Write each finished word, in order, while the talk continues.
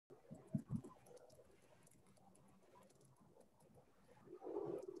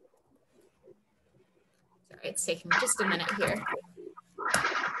it's taking me just a minute here.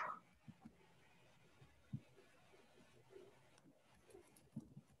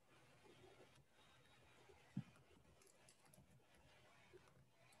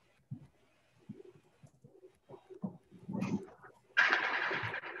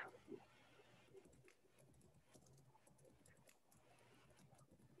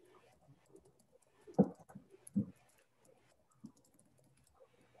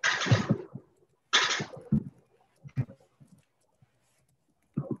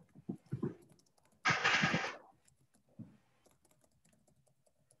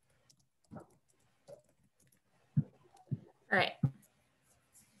 All right.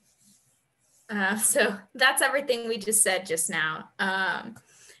 So that's everything we just said just now.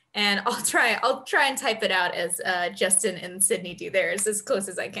 And I'll try and type it out as Justin and Sydney do theirs as close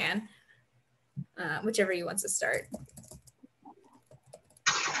as I can. Whichever you want to start.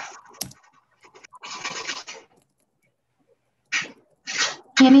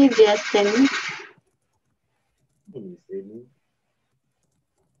 Henny, Justin. Sydney.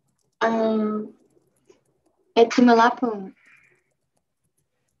 Eti malapung.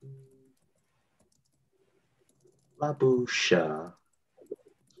 Labusha.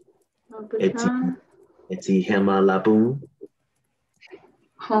 Labusha. Eti hema labun.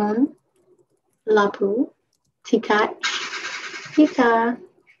 Hon. Lapu. Tikat. Tika.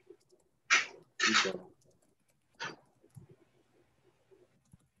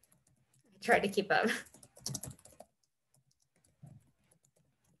 Try to keep up.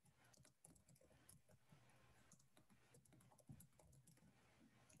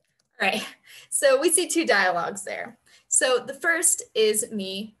 All right, so we see two dialogues there. So the first is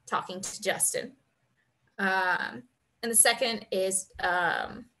me talking to Justin. And the second is,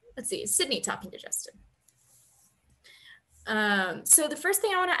 let's see, Sydney talking to Justin. So the first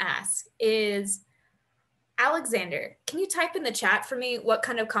thing I want to ask is, Alexander, can you type in the chat for me what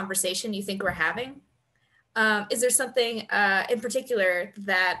kind of conversation you think we're having? Is there something in particular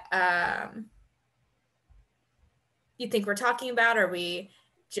that you think we're talking about? Are we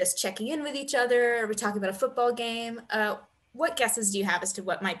just checking in with each other? Are we talking about a football game? What guesses do you have as to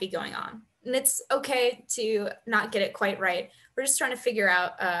what might be going on? And it's okay to not get it quite right. We're just trying to figure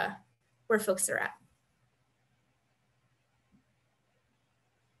out where folks are at.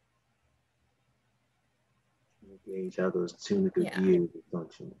 Each other's Tunica-Biloxi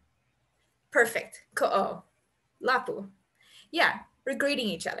function. Perfect. Ko'o. Lapu. Yeah, we're greeting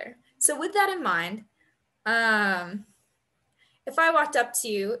each other. So with that in mind, if I walked up to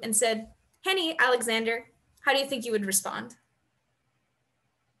you and said, Henny, Alexander, how do you think you would respond?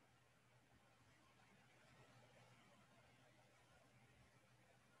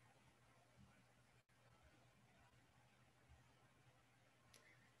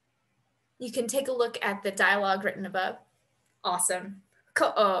 You can take a look at the dialogue written above. Awesome.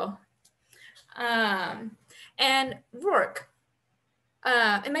 Ko'o. And Rourke,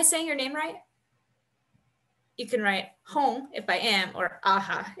 am I saying your name right? You can write home if I am, or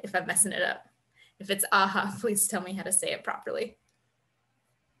aha if I'm messing it up. If it's aha, please tell me how to say it properly.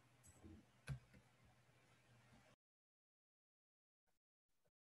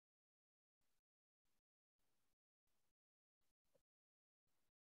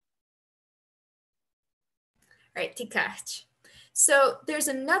 All right, tikach. So there's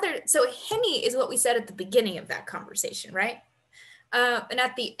another, so Henny is what we said at the beginning of that conversation, right? And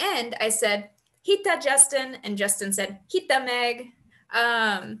at the end, I said, Hita Justin, and Justin said, Hita Meg.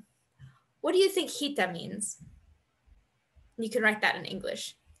 What do you think Hita means? You can write that in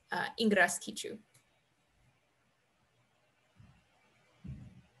English, Ingras Kichu.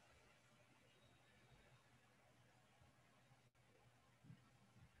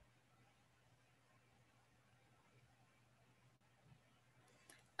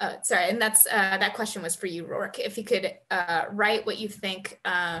 Sorry, and that's that question was for you, Rourke. If you could write what you think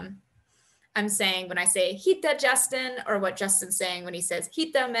I'm saying when I say Hita Justin, or what Justin's saying when he says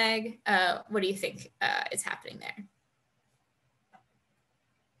Hita Meg, what do you think is happening there?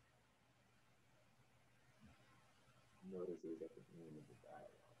 Notices at the end of the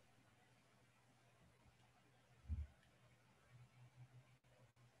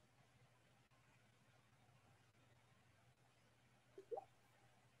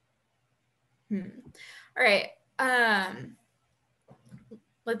dialogue. All right.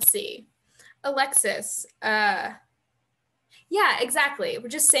 Let's see. Alexis. Yeah, exactly. We're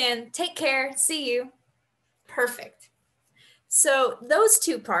just saying, take care, see you. Perfect. So those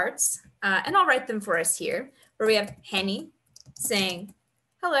two parts, and I'll write them for us here, where we have Henny saying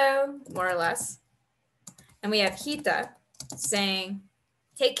hello, more or less. And we have Hita saying,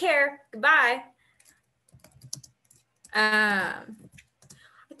 take care, goodbye. I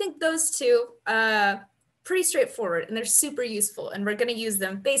think those two, pretty straightforward, and they're super useful, and we're going to use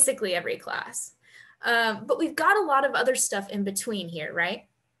them basically every class. But we've got a lot of other stuff in between here, right?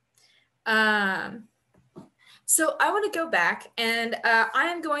 So I want to go back, and I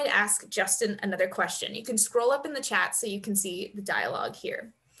am going to ask Justin another question. You can scroll up in the chat so you can see the dialogue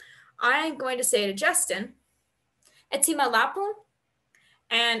here. I'm going to say to Justin, Etima lapu?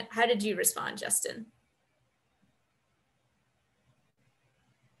 And how did you respond, Justin?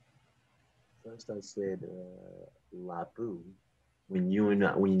 First, I said lapu. When you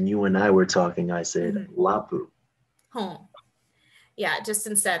and I were talking, I said lapu. Oh, yeah.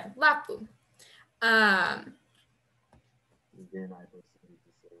 Justin said lapu. Then I proceeded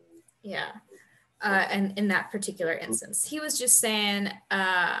to say. Yeah. And in that particular instance, he was just saying.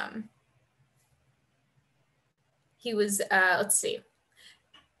 He was. Let's see.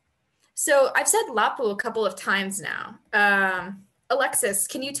 So I've said lapu a couple of times now. Alexis,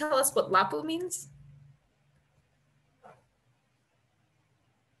 can you tell us what lapu means?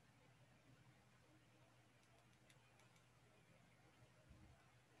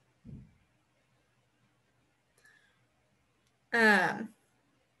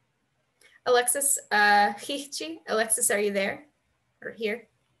 Alexis, Hichi, Alexis, are you there or here?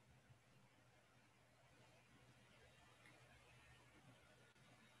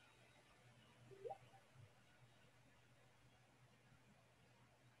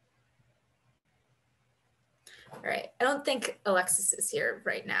 All right, I don't think Alexis is here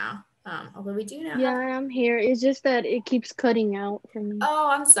right now, although we do now. Yeah, I'm here. It's just that it keeps cutting out for me. Oh,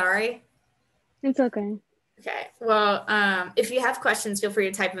 I'm sorry. It's okay. Okay, well, if you have questions, feel free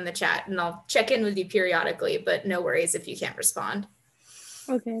to type them in the chat and I'll check in with you periodically, but no worries if you can't respond.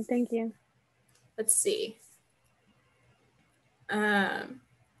 Okay, thank you. Let's see. Would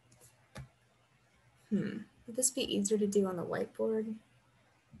this be easier to do on the whiteboard?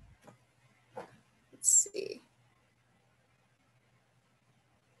 Let's see.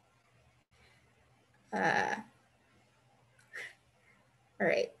 All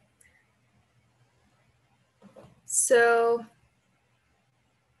right. So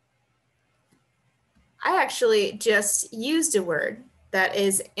I actually just used a word that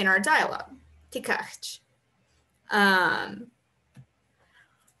is in our dialogue, tikach.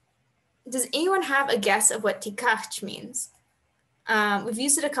 Does anyone have a guess of what tikach means? We've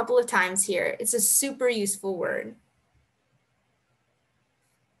used it a couple of times here. It's a super useful word.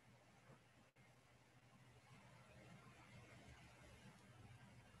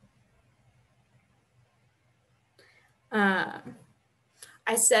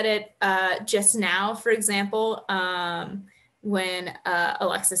 I said it just now, for example, when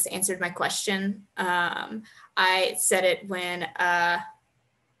Alexis answered my question. I said it when, let's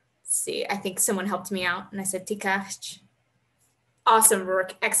see, I think someone helped me out and I said tikach. Awesome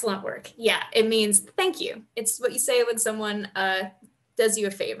work, excellent work. Yeah, it means thank you. It's what you say when someone does you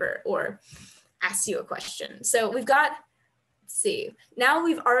a favor or asks you a question. So we've got, let's see, now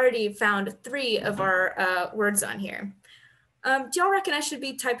we've already found 3 of our words on here. Do y'all reckon I should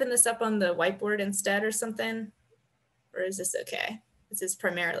be typing this up on the whiteboard instead or something? Or is this okay? This is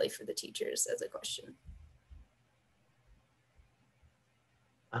primarily for the teachers as a question.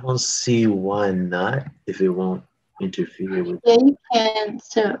 I don't see why not, if it won't interfere with. Yeah, you can,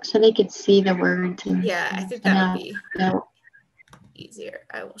 so they could see the words. And yeah, I think that would be easier.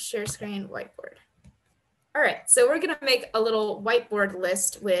 I will share screen whiteboard. All right, so we're gonna make a little whiteboard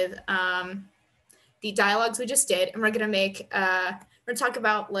list with the dialogues we just did, and we're gonna make, we're gonna talk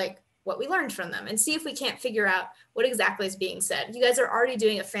about like what we learned from them and see if we can't figure out what exactly is being said. You guys are already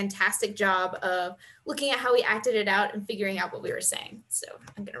doing a fantastic job of looking at how we acted it out and figuring out what we were saying. So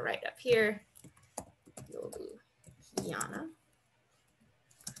I'm gonna write up here, Yana,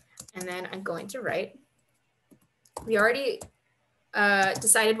 and then I'm going to write, we already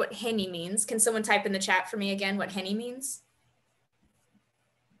decided what henny means. Can someone type in the chat for me again what henny means?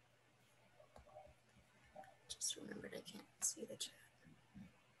 Just remembered I can't see the chat.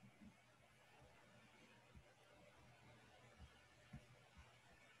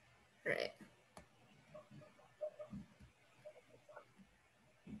 All right.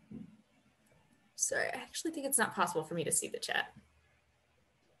 Sorry, I actually think it's not possible for me to see the chat.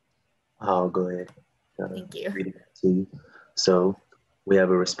 I'll go ahead. Thank you. Read it to you. So we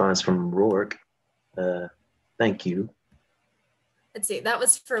have a response from Rourke. Thank you. Let's see. That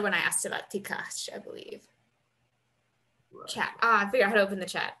was for when I asked about Tikash, I believe. Right. Chat. I figured out how to open the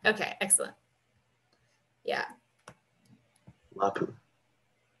chat. Okay, excellent. Yeah. Lapu.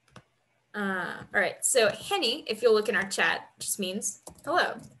 All right. So henny, if you'll look in our chat, just means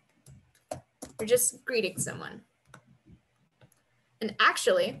hello. You're just greeting someone. And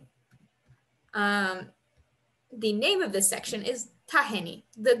actually, the name of this section is Taheni,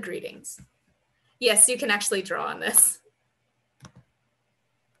 the greetings. Yes, you can actually draw on this.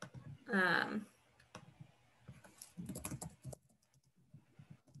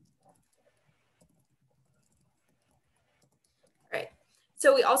 Right.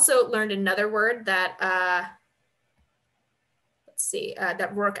 So we also learned another word that, let's see,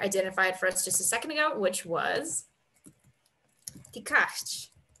 that Rourke identified for us just a second ago, which was tikach.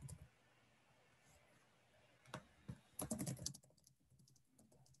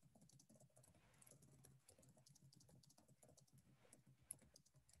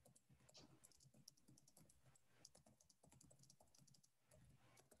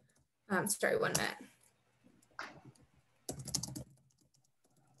 Sorry, 1 minute.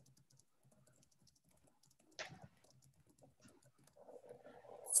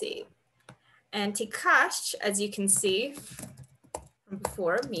 Let's see. And tikash, as you can see from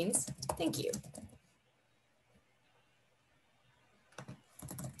before, means thank you.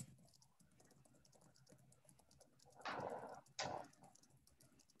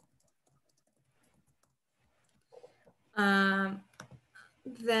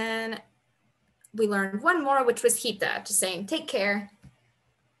 Then we learned one more, which was hita, just saying take care.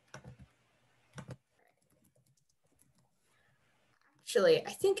 Actually,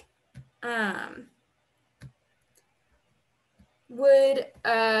 I think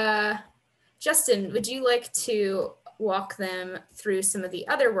Justin, would you like to walk them through some of the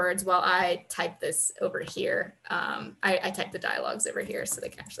other words while I type this over here? I type the dialogues over here so they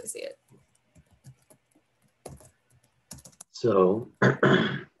can actually see it. So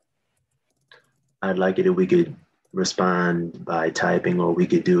I'd like it if we could respond by typing, or we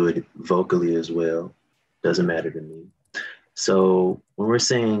could do it vocally as well. Doesn't matter to me. So when we're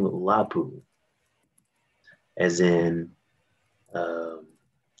saying lapu, as in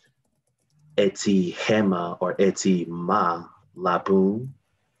eti hema or eti ma lapun,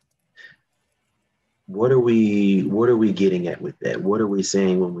 what are we getting at with that? What are we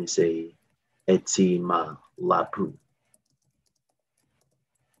saying when we say eti ma lapun?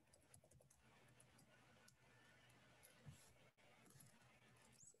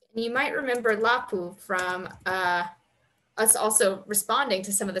 You might remember lapu from us also responding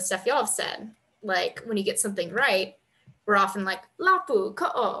to some of the stuff y'all have said. Like when you get something right, we're often like lapu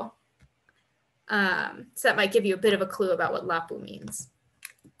ko'o. So that might give you a bit of a clue about what lapu means.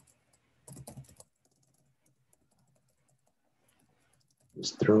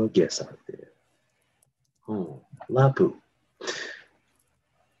 Just throw a guess out there. Lapu.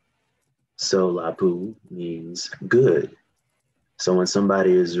 So lapu means good. So when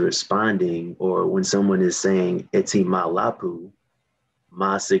somebody is responding, or when someone is saying eti ma lapu,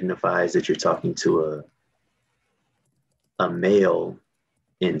 ma signifies that you're talking to a male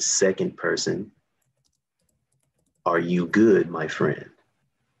in second person. Are you good, my friend?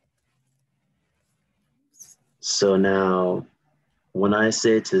 So now, when I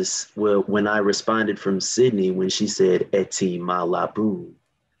responded from Sydney, when she said eti ma lapu,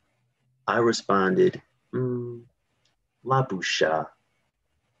 I responded, lapusha.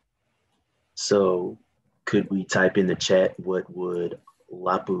 So could we type in the chat what would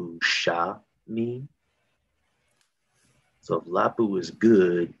lapusha mean? So if lapu is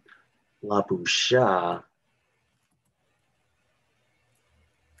good, lapusha.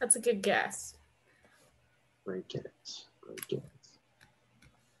 That's a good guess. Great guess. Great guess.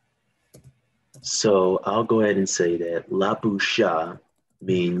 So I'll go ahead and say that lapusha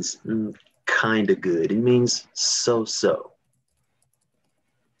means kind of good. It means so-so.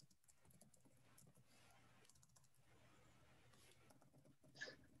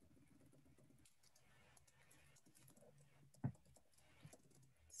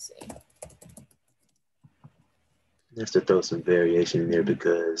 Just to throw some variation in there,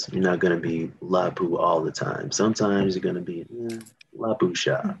 because you're not going to be lapu all the time. Sometimes you're going to be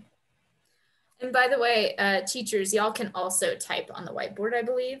lapusha. And by the way, teachers, y'all can also type on the whiteboard, I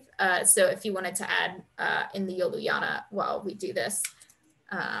believe. So if you wanted to add in the Yoluyana while we do this,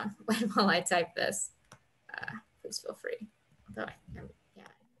 while I type this, please feel free. Although, yeah,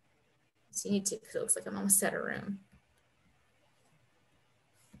 so you need to, because it looks like I'm almost out of room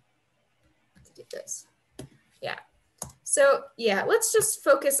to do this. Yeah. So yeah, let's just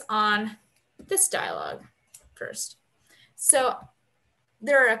focus on this dialogue first. So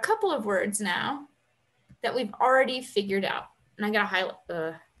there are a couple of words now that we've already figured out. And I'm gonna highlight,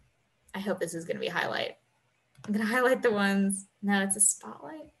 I hope this is gonna be a highlight. I'm gonna highlight the ones, no, it's a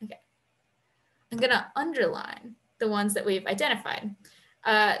spotlight, okay. I'm gonna underline the ones that we've identified.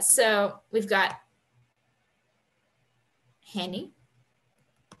 So we've got Henny,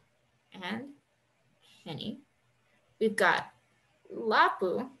 and Henny. We've got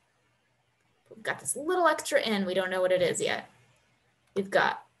Lapu. We've got this little extra N. We don't know what it is yet. We've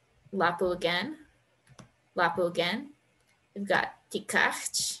got Lapu again. Lapu again. We've got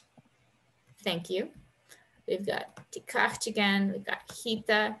Tikach. Thank you. We've got Tikach again. We've got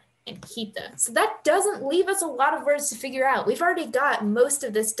Hita and Hita. So that doesn't leave us a lot of words to figure out. We've already got most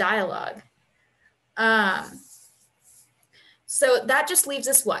of this dialogue. So that just leaves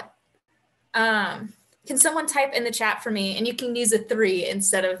us what? Can someone type in the chat for me? And you can use a 3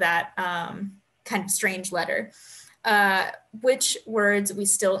 instead of that kind of strange letter. Which words we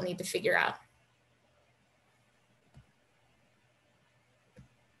still need to figure out.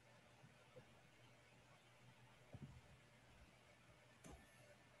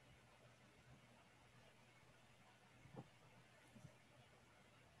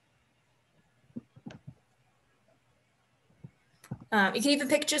 You can even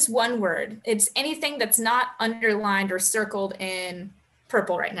pick just one word. It's anything that's not underlined or circled in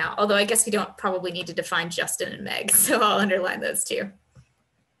purple right now. Although I guess we don't probably need to define Justin and Meg, so I'll underline those too.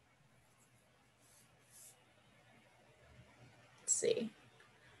 Let's see.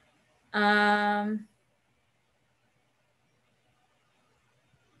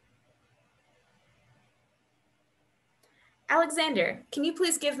 Alexander, can you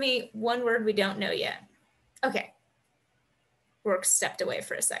please give me one word we don't know yet? Okay. Rourke stepped away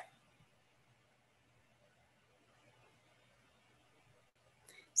for a sec.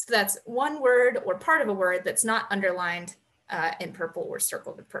 So that's one word or part of a word that's not underlined in purple or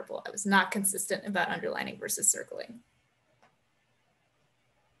circled in purple. I was not consistent about underlining versus circling.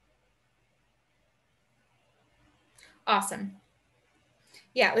 Awesome.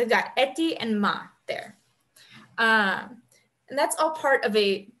 Yeah, we've got eti and ma there. And that's all part of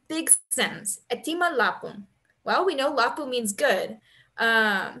a big sentence. Etima lapum. Well, we know lapu means good,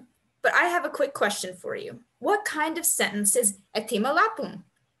 but I have a quick question for you. What kind of sentence is etima lapum?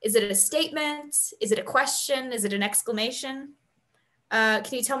 Is it a statement? Is it a question? Is it an exclamation?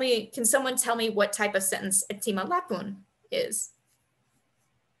 Can someone tell me what type of sentence etima lapun is?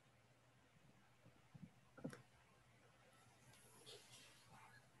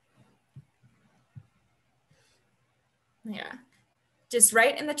 Yeah. Just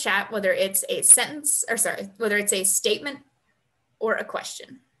write in the chat whether it's a sentence, or sorry, whether it's a statement or a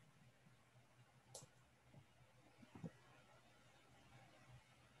question.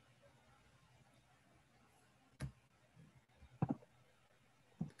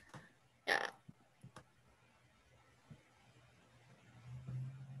 Yeah.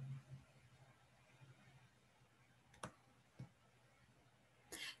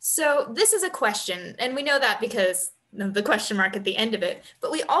 So this is a question, and we know that because of the question mark at the end of it, but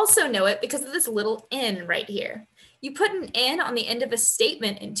we also know it because of this little N right here. You put an N on the end of a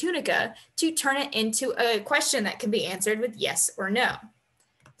statement in Tunica to turn it into a question that can be answered with yes or no.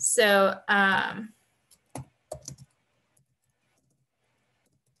 So, oh,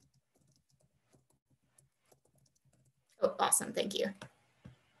 awesome, thank you.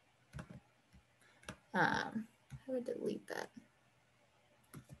 How do I delete that?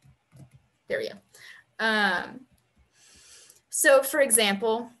 There we go. So for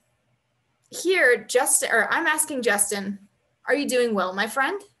example, here, I'm asking Justin, are you doing well, my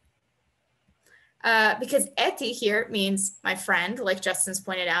friend? Because eti here means my friend, like Justin's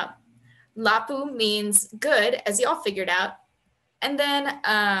pointed out. Lapu means good, as y'all figured out. And then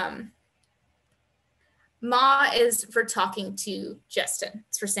ma is for talking to Justin.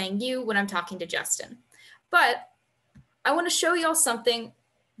 It's for saying you when I'm talking to Justin. But I want to show y'all something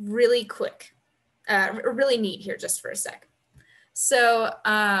really quick, really neat here just for a sec. So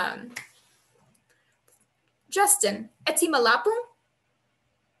Justin, eti malapu?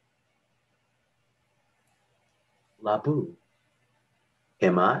 Lapu.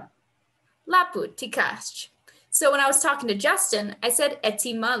 Hema. Lapu, tikach. So when I was talking to Justin, I said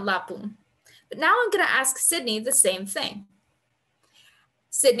etima lapu. But now I'm going to ask Sydney the same thing.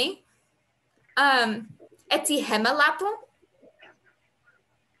 Sydney, eti hema lapu?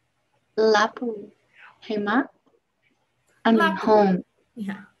 Lapu. Hema. I mean Lapu. home.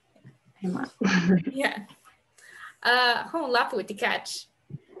 Yeah. Hema. Yeah. Home lapu tikach.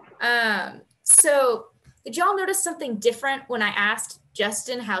 So did y'all notice something different when I asked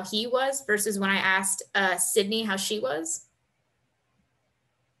Justin how he was versus when I asked Sydney how she was?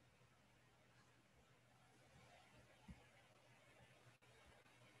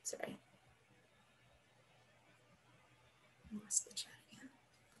 Sorry. I lost the chat again.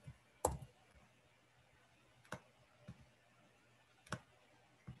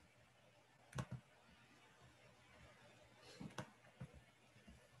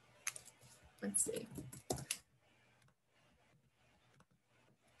 Let's see.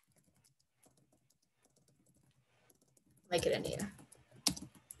 Make it Anita.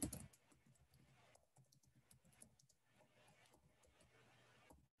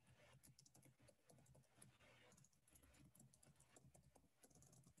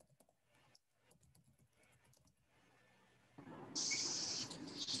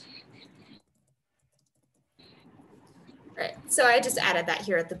 Right, so I just added that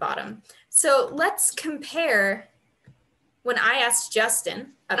here at the bottom. So let's compare when I asked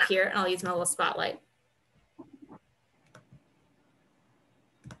Justin up here, and I'll use my little spotlight.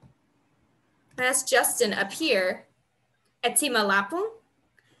 I asked Justin up here, eti malapung,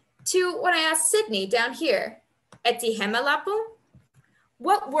 to when I asked Sydney down here, eti hemalapung.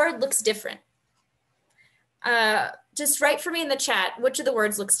 What word looks different? Just write for me in the chat, which of the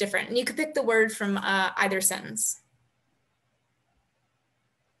words looks different? And you could pick the word from either sentence.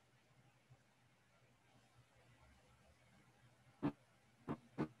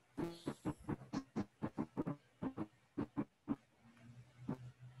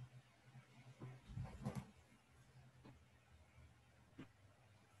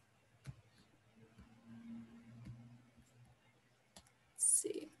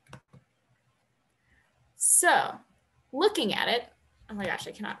 See. So looking at it, oh my gosh,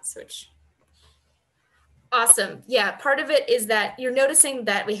 I cannot switch. Awesome. Yeah, part of it is that you're noticing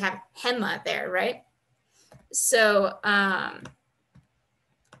that we have hema there, right? So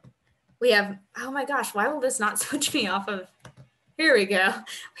we have, oh my gosh, why will this not switch me off of? Here we go.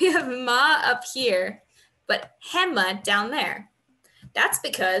 We have ma up here, but hema down there. That's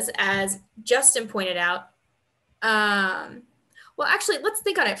because, as Justin pointed out, well, actually, let's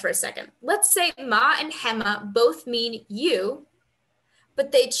think on it for a second. Let's say ma and hema both mean you,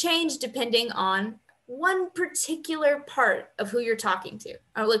 but they change depending on one particular part of who you're talking to,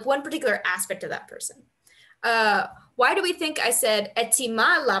 or like one particular aspect of that person. Why do we think I said eti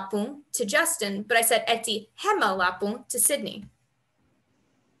ma lapung to Justin, but I said eti hema lapung to Sydney?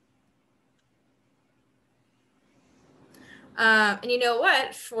 And you know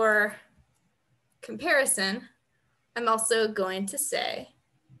what? For comparison, I'm also going to say,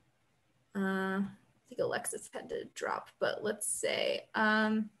 I think Alexis had to drop, but let's say,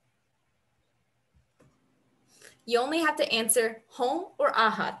 you only have to answer home or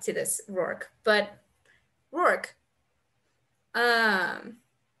aha to this, Rourke. But Rourke,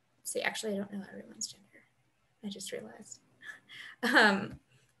 see, actually, I don't know everyone's gender. I just realized. Let's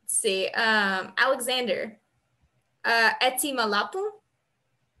see, Alexander, eti malapung.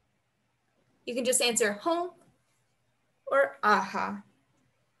 You can just answer home or aha,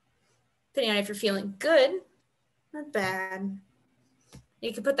 depending on if you're feeling good or bad.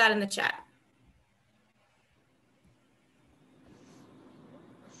 You can put that in the chat.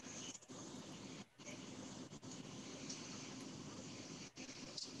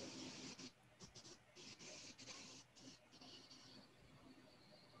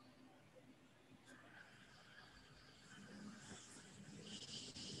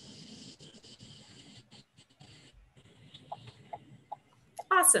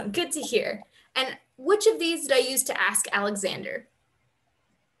 Awesome, good to hear. And which of these did I use to ask Alexander?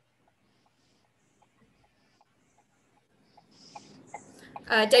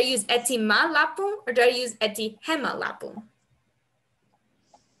 Did I use eti ma lapung or did I use eti hema lapung?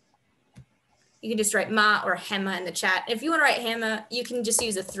 You can just write ma or hema in the chat. If you want to write hema, you can just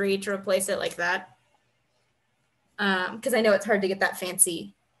use a 3 to replace it like that. Because I know it's hard to get that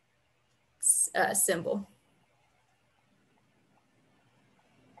fancy symbol.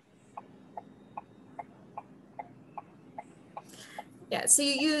 Yeah, so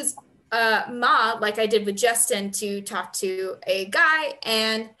you use ma, like I did with Justin, to talk to a guy,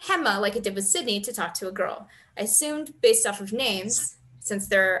 and hema, like I did with Sydney, to talk to a girl. I assumed based off of names,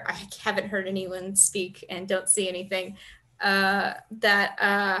 since I haven't heard anyone speak and don't see anything, that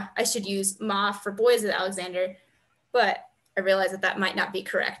I should use ma for boys with Alexander, but I realized that that might not be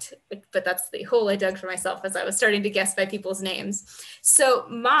correct, but that's the hole I dug for myself as I was starting to guess by people's names. So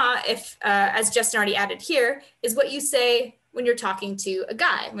ma, if as Justin already added here, is what you say when you're talking to a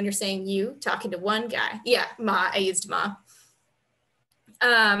guy, when you're saying you talking to one guy. Yeah, ma, I used ma.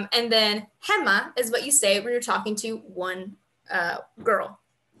 And then hema is what you say when you're talking to one girl.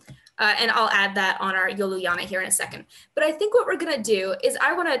 And I'll add that on our Yoluyana here in a second. But I think what we're gonna do is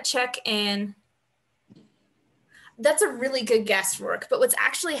I wanna check in. That's a really good guess, Rourke. But what's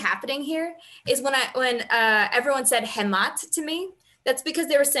actually happening here is when everyone said hemat to me, that's because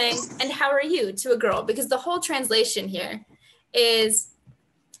they were saying, and how are you, to a girl? Because the whole translation here is,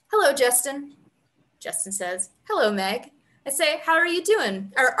 hello, Justin. Justin says, hello, Meg. I say, how are you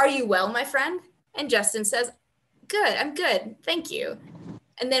doing? Are you well, my friend? And Justin says, good, I'm good, thank you.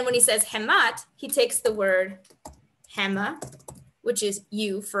 And then when he says hemat, he takes the word hema, which is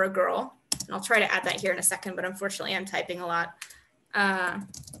you for a girl. And I'll try to add that here in a second, but unfortunately I'm typing a lot. For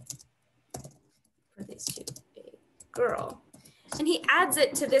these two, a girl. And he adds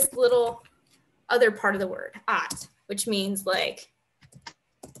it to this little other part of the word, at, which means like,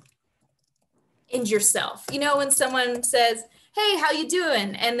 and yourself. You know, when someone says, hey, how you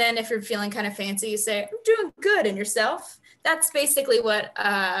doing? And then if you're feeling kind of fancy, you say, I'm doing good, and yourself. That's basically what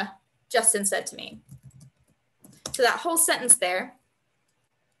Justin said to me. So that whole sentence there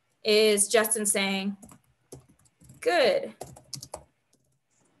is Justin saying, good,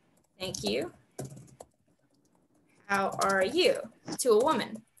 thank you, how are you, to a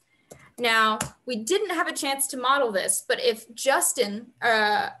woman. Now, we didn't have a chance to model this, but if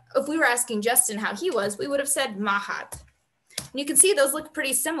we were asking Justin how he was, we would have said mahat. And you can see those look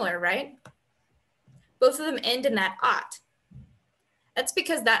pretty similar, right? Both of them end in that at. That's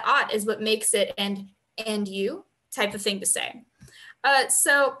because that at is what makes it and you type of thing to say.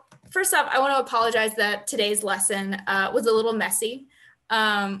 So first off, I want to apologize that today's lesson was a little messy.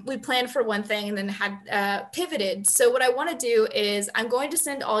 We planned for one thing and then had pivoted. So what I want to do is I'm going to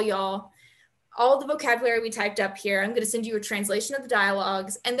send all y'all all the vocabulary we typed up here. I'm going to send you a translation of the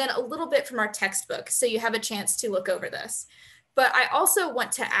dialogues and then a little bit from our textbook so you have a chance to look over this. But I also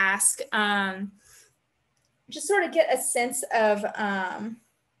want to ask, just sort of get a sense of,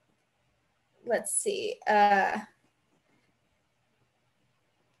 let's see,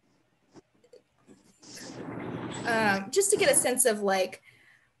 just to get a sense of like,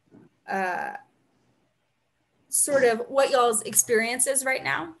 sort of what y'all's experience is right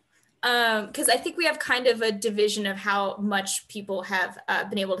now. Because I think we have kind of a division of how much people have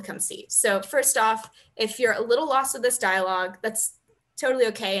been able to come see. So first off, if you're a little lost with this dialogue, that's totally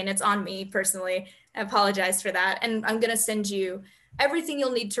okay. And it's on me personally. I apologize for that. And I'm going to send you everything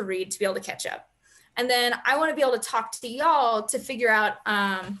you'll need to read to be able to catch up. And then I want to be able to talk to y'all to figure out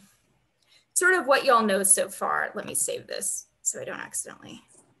sort of what y'all know so far. Let me save this so I don't accidentally.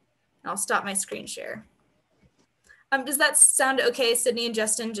 I'll stop my screen share. Does that sound okay, Sydney and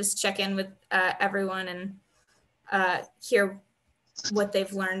Justin? Just check in with everyone and hear what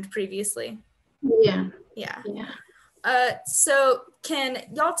they've learned previously. Yeah. Yeah. Yeah. So can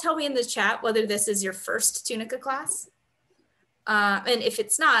y'all tell me in the chat whether this is your first Tunica class? And if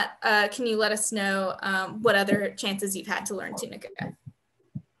it's not, can you let us know what other chances you've had to learn Tunica?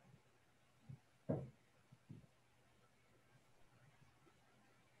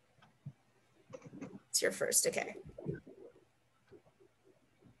 It's your first, okay.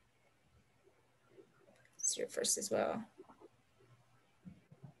 It's your first as well.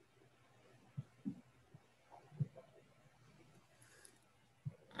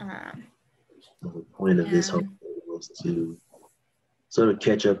 The point of this whole thing was to sort of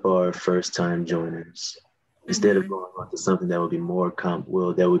catch up our first time joiners instead of going on to something that would be more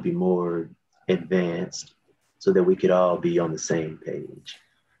that would be more advanced so that we could all be on the same page.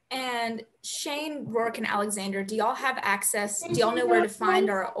 And Shane, Rourke, and Alexander, do y'all have access? Do y'all know where to find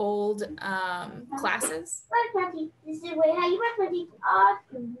our old classes?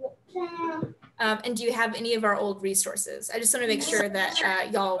 And do you have any of our old resources? I just want to make sure that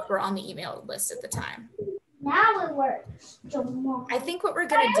y'all were on the email list at the time. Now it works. I think what we're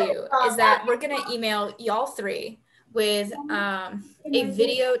going to do is that we're going to email y'all three with a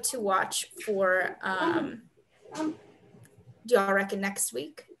video to watch for, do y'all reckon next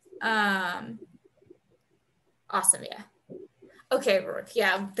week? Awesome, yeah. Okay, Rourke,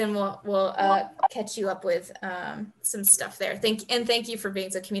 yeah, then we'll catch you up with some stuff there. Thank you for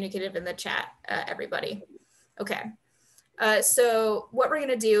being so communicative in the chat, everybody. Okay, so what we're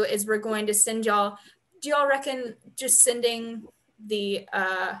gonna do is we're going to send y'all, do y'all reckon just sending the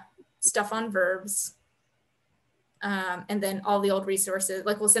stuff on verbs and then all the old resources,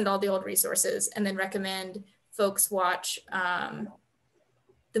 like we'll send all the old resources and then recommend folks watch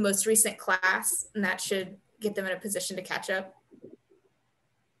the most recent class, and that should get them in a position to catch up.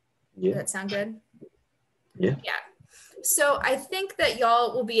 Yeah. Does that sound good? Yeah. Yeah. So I think that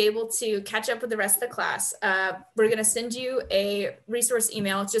y'all will be able to catch up with the rest of the class. We're going to send you a resource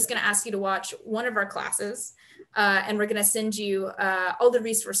email. It's just going to ask you to watch one of our classes. And we're going to send you all the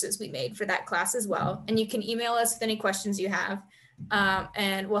resources we made for that class as well. And you can email us with any questions you have,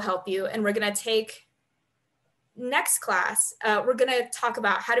 and we'll help you. And we're going to take next class, we're going to talk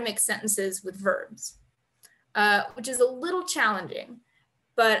about how to make sentences with verbs, which is a little challenging,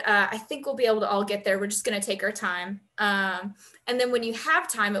 but I think we'll be able to all get there. We're just going to take our time. And then when you have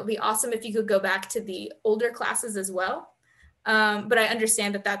time, it would be awesome if you could go back to the older classes as well. But I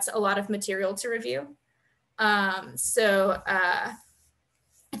understand that that's a lot of material to review. So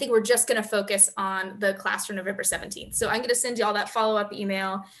I think we're just going to focus on the class for November 17th. So I'm going to send you all that follow-up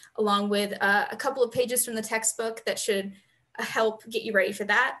email along with a couple of pages from the textbook that should help get you ready for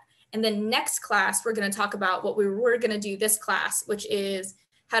that. And then next class, we're going to talk about what we were going to do this class, which is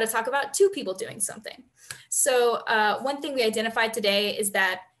how to talk about two people doing something. So one thing we identified today is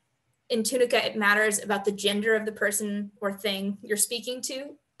that in Tunica, it matters about the gender of the person or thing you're speaking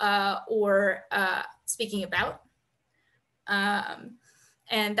to or speaking about.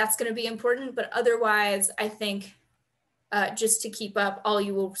 And that's going to be important, but otherwise, I think just to keep up, all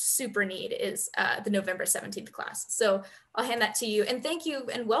you will super need is the November 17th class. So I'll hand that to you. And thank you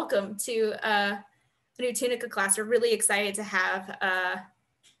and welcome to the new Tunica class. We're really excited to have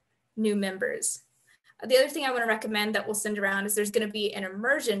new members. The other thing I want to recommend that we'll send around is there's going to be an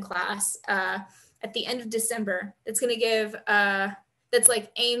immersion class at the end of December. It's going to give, that's like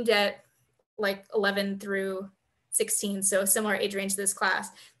aimed at like 11 through 16, so a similar age range to this class.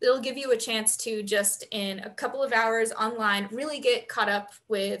 It'll give you a chance to just in a couple of hours online really get caught up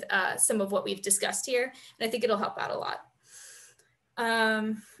with some of what we've discussed here, and I think it'll help out a lot.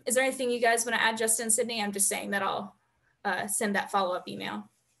 Is there anything you guys want to add, Justin and Sydney? I'm just saying that I'll send that follow-up email.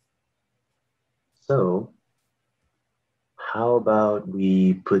 So how about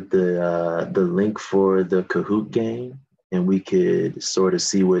we put the link for the Kahoot game, and we could sort of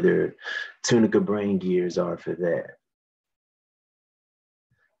see where their Tunica brain gears are for that.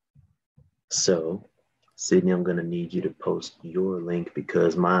 So, Sydney, I'm gonna need you to post your link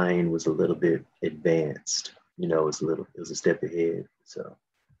because mine was a little bit advanced. You know, it was a step ahead, so.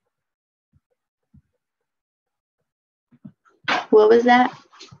 What was that?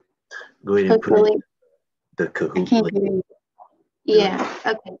 Go ahead and put the Kahoot link. Yeah,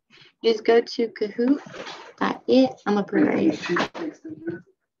 okay. Just go to Kahoot.it. I'm gonna put it right here.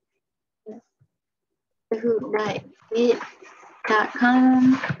 Kahoot.it.com.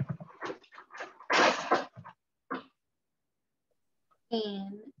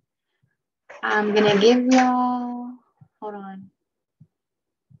 And I'm gonna give y'all, hold on.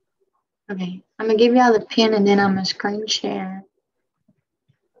 Okay, I'm gonna give y'all the pin and then I'm gonna screen share.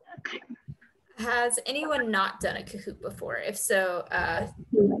 Okay. Has anyone not done a Kahoot before? If so,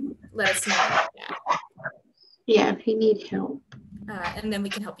 let us know. Yeah, if you need help. And then we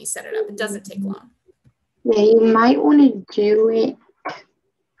can help you set it up. It doesn't take long. Yeah, you might want to do it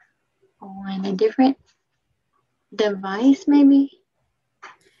on a different device, maybe.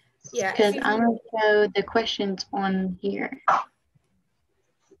 Yeah. Because I'm going to show the questions on here.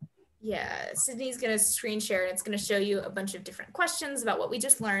 Yeah, Sydney's going to screen share and it's going to show you a bunch of different questions about what we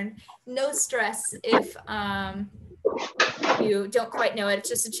just learned. No stress if you don't quite know it. It's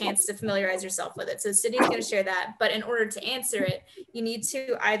just a chance to familiarize yourself with it. So Sydney's going to share that. But in order to answer it, you need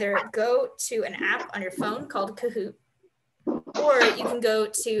to either go to an app on your phone called Kahoot, or you can go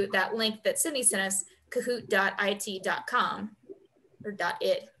to that link that Sydney sent us, kahoot.it.com or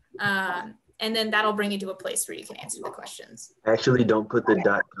 .it. And then that'll bring you to a place where you can answer the questions. Actually, don't put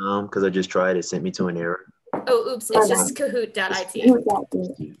the .com because I just tried. It sent me to an error. Oh, oops. It's just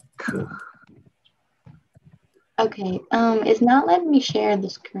kahoot.it. Okay. It's not letting me share the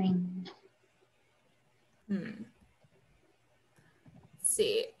screen. Let's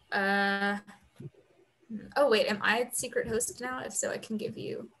see. Oh, wait. Am I secret host now? If so, I can give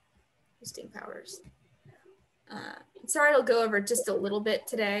you hosting powers. Sorry, I'll go over just a little bit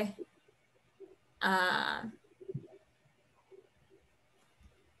today.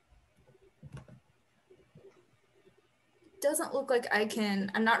 Doesn't look like I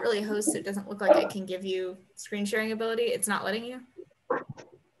can, I'm not really a host, so it doesn't look like I can give you screen sharing ability. It's not letting you.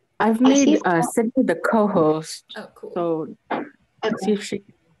 I've made Sydney the co-host. Oh, cool. So Okay. see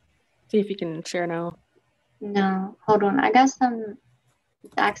if you can share now. No, hold on. I got some,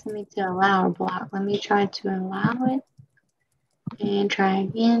 it's asking me to allow or block. Let me try to allow it and try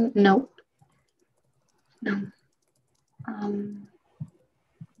again. Nope. No.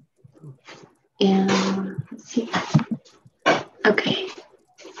 Yeah, let's see. Okay.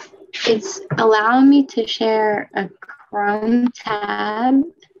 It's allowing me to share a Chrome tab.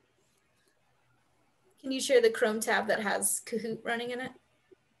 Can you share the Chrome tab that has Kahoot running in it?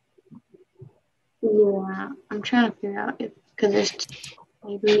 Yeah, I'm trying to figure out if, because there's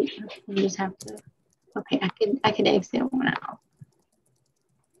maybe you just have to. Okay, I can exit one out.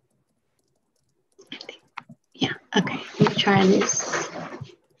 Yeah. Okay. Let me try this.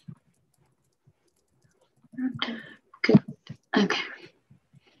 Good. Okay.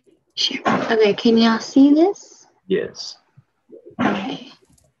 Sure. Okay. Can y'all see this? Yes. Okay.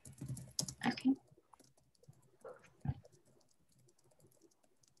 Okay.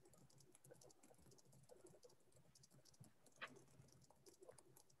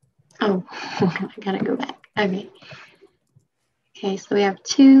 Oh, I gotta go back. Okay. Okay, so we have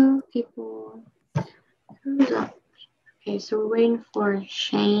 2 people. Who's up? Okay, so we're waiting for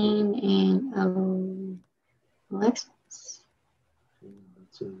Shane and Alexis.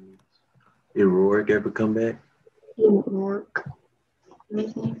 Did Rourke ever come back? He didn't work.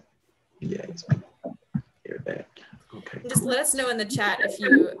 Anything? Yeah, he's back. Okay. Just let us know in the chat if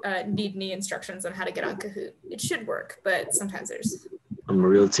you need any instructions on how to get on Kahoot. It should work, but sometimes there's... I'm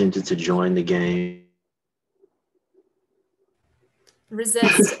real tempted to join the game.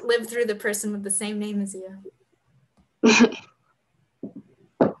 Resist, live through the person with the same name as you.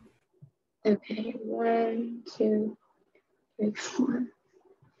 Okay, 1, 2, 3, 4.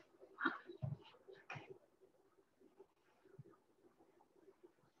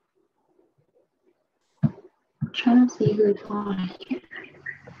 I'm trying to see who's on here.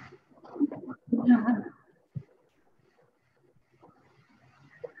 No.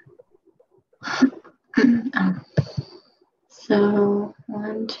 So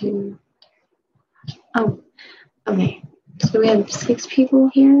 1, 2. Oh, okay. So we have 6 people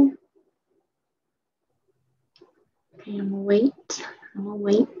here. Okay, I'm gonna wait.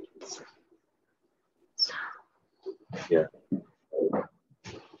 So, Yeah.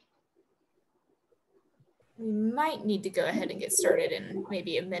 We might need to go ahead and get started in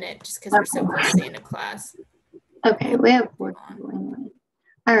maybe a minute just because we're so close to the end of class. okay, we have 4 people anyway.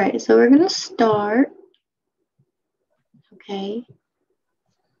 All right, so we're gonna start. Okay.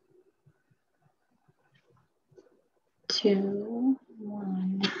 2,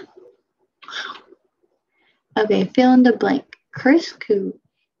 1. Okay, fill in the blank. Chris Koo,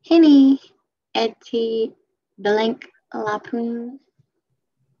 Henny, Etty, blank, Lapun.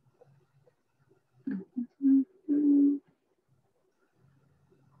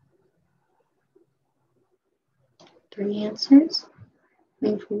 3 answers.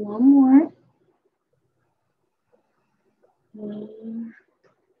 Wait for 1 more.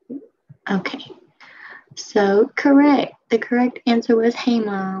 Okay, so correct. The correct answer was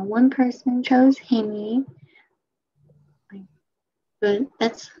Hema. 1 person chose Hemi, but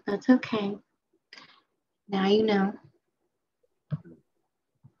that's okay. Now you know.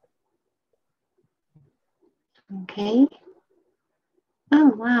 Okay. Oh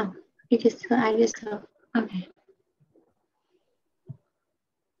wow! I just saw. Okay.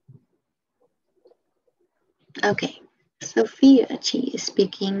 Okay. Sophia, she is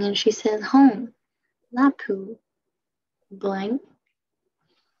speaking, and she says home. Lapu, blank.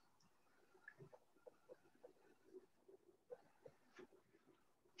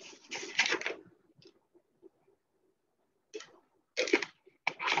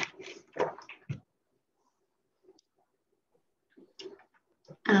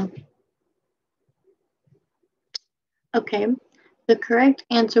 Okay. The correct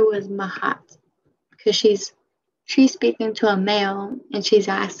answer was Mahat, because she's speaking to a male, and she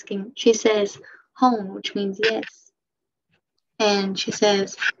says home, which means yes, and she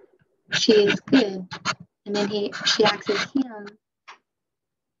says she is good, and then she asks him,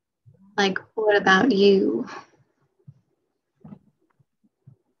 like, what about you?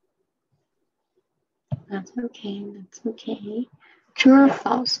 That's okay. True or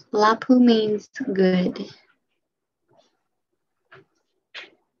false? Lapu means good.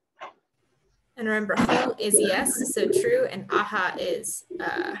 And remember, ho is yes, so true, and aha is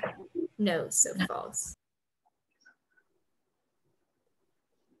no, so false.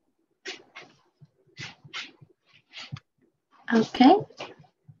 Okay.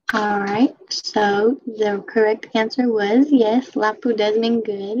 All right. So the correct answer was yes, Lapu does mean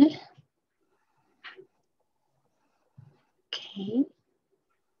good. Okay.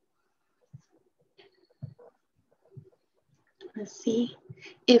 Let's see.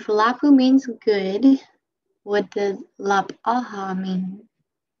 If Lapu means good, what does Lap Aha mean?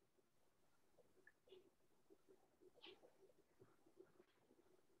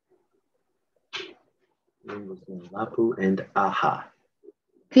 Lapu and aha.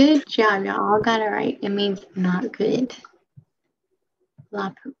 Good job. Y'all all got it right. It means not good.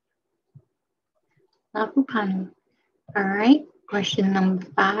 Lapu. Lapu Panu. All right. Question number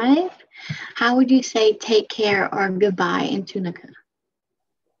 5. How would you say take care or goodbye in Tunica?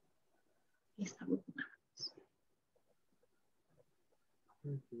 We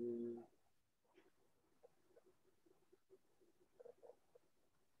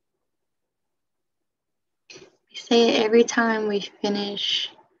say it every time we finish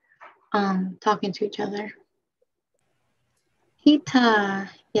talking to each other. Hita.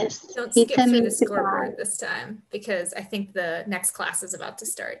 Yes. Don't Hita skip through the means scoreboard goodbye. this time because I think the next class is about to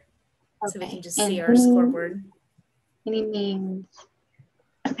start. Okay. So we can just and see our scoreboard. Henny means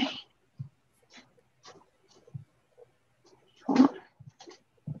okay.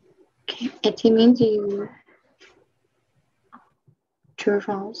 Okay, eti means you. True or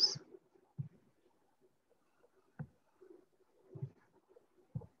false?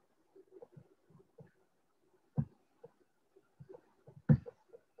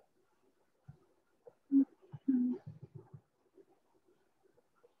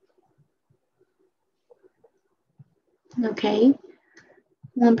 Okay,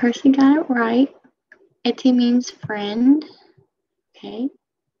 one person got it right. Eti means friend. Okay.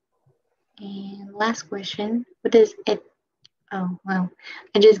 And last question. What does it? Oh, well,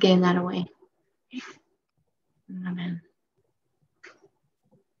 I just gave that away. My bad.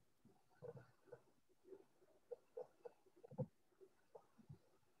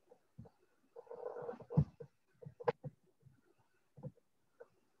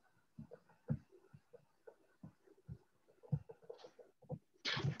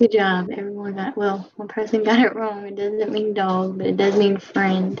 Good job. Everyone got, well, one person got it wrong. It doesn't mean dog, but it does mean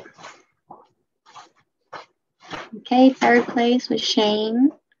friend. Okay, third place was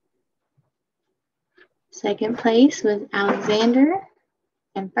Shane. Second place was Alexander.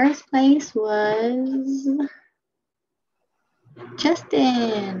 And first place was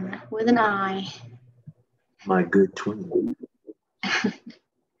Justin with an I. My good twin.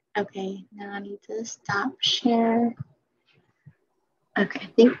 Okay, now I need to stop share. Okay, I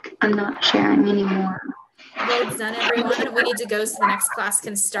think I'm not sharing anymore. Well done, everyone. We need to go so the next class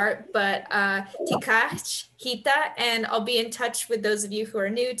can start. But Tikach, Hita, and I'll be in touch with those of you who are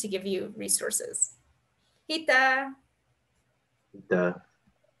new to give you resources. Hita. The